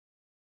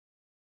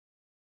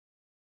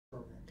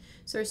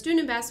So our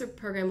Student Ambassador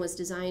program was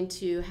designed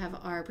to have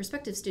our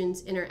prospective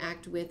students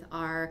interact with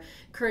our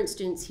current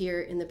students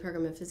here in the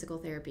program of physical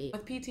therapy.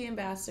 With PT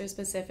Ambassadors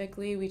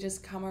specifically, we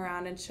just come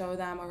around and show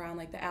them around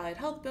like the Allied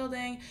Health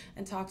Building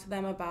and talk to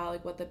them about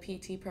like what the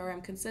PT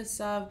program consists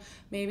of.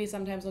 Maybe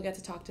sometimes we'll get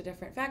to talk to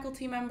different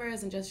faculty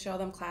members and just show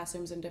them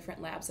classrooms and different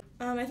labs.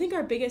 I think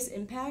our biggest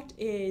impact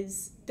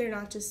is they're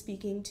not just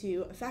speaking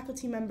to a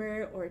faculty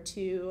member or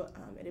to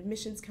an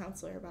admissions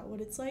counselor about what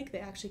it's like. They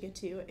actually get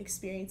to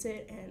experience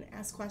it and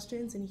ask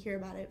questions and hear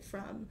about it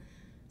from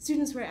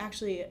students who are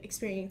actually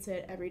experiencing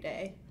it every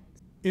day.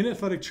 In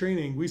athletic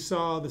training, we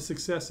saw the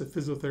success that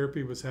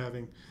physiotherapy was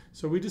having,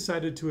 so we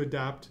decided to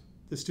adopt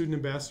the Student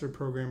Ambassador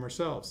program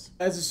ourselves.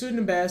 As a student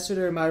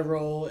ambassador, my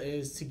role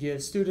is to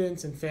give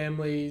students and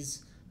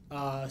families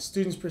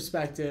students'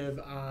 perspective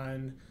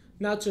on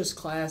not just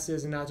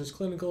classes and not just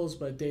clinicals,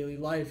 but daily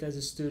life as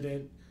a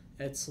student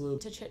at SLU.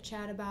 To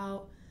chit-chat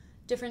about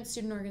different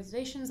student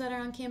organizations that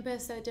are on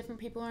campus that different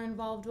people are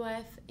involved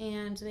with,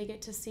 and they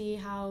get to see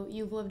how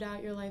you've lived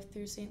out your life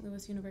through St.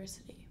 Louis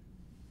University.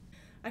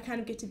 I kind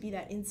of get to be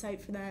that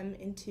insight for them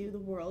into the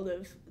world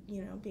of,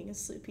 being a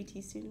SLU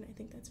PT student. I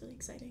think that's really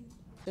exciting.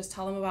 Just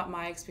tell them about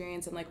my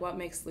experience and like what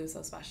makes SLU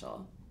so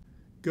special.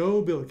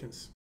 Go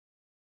Billikens!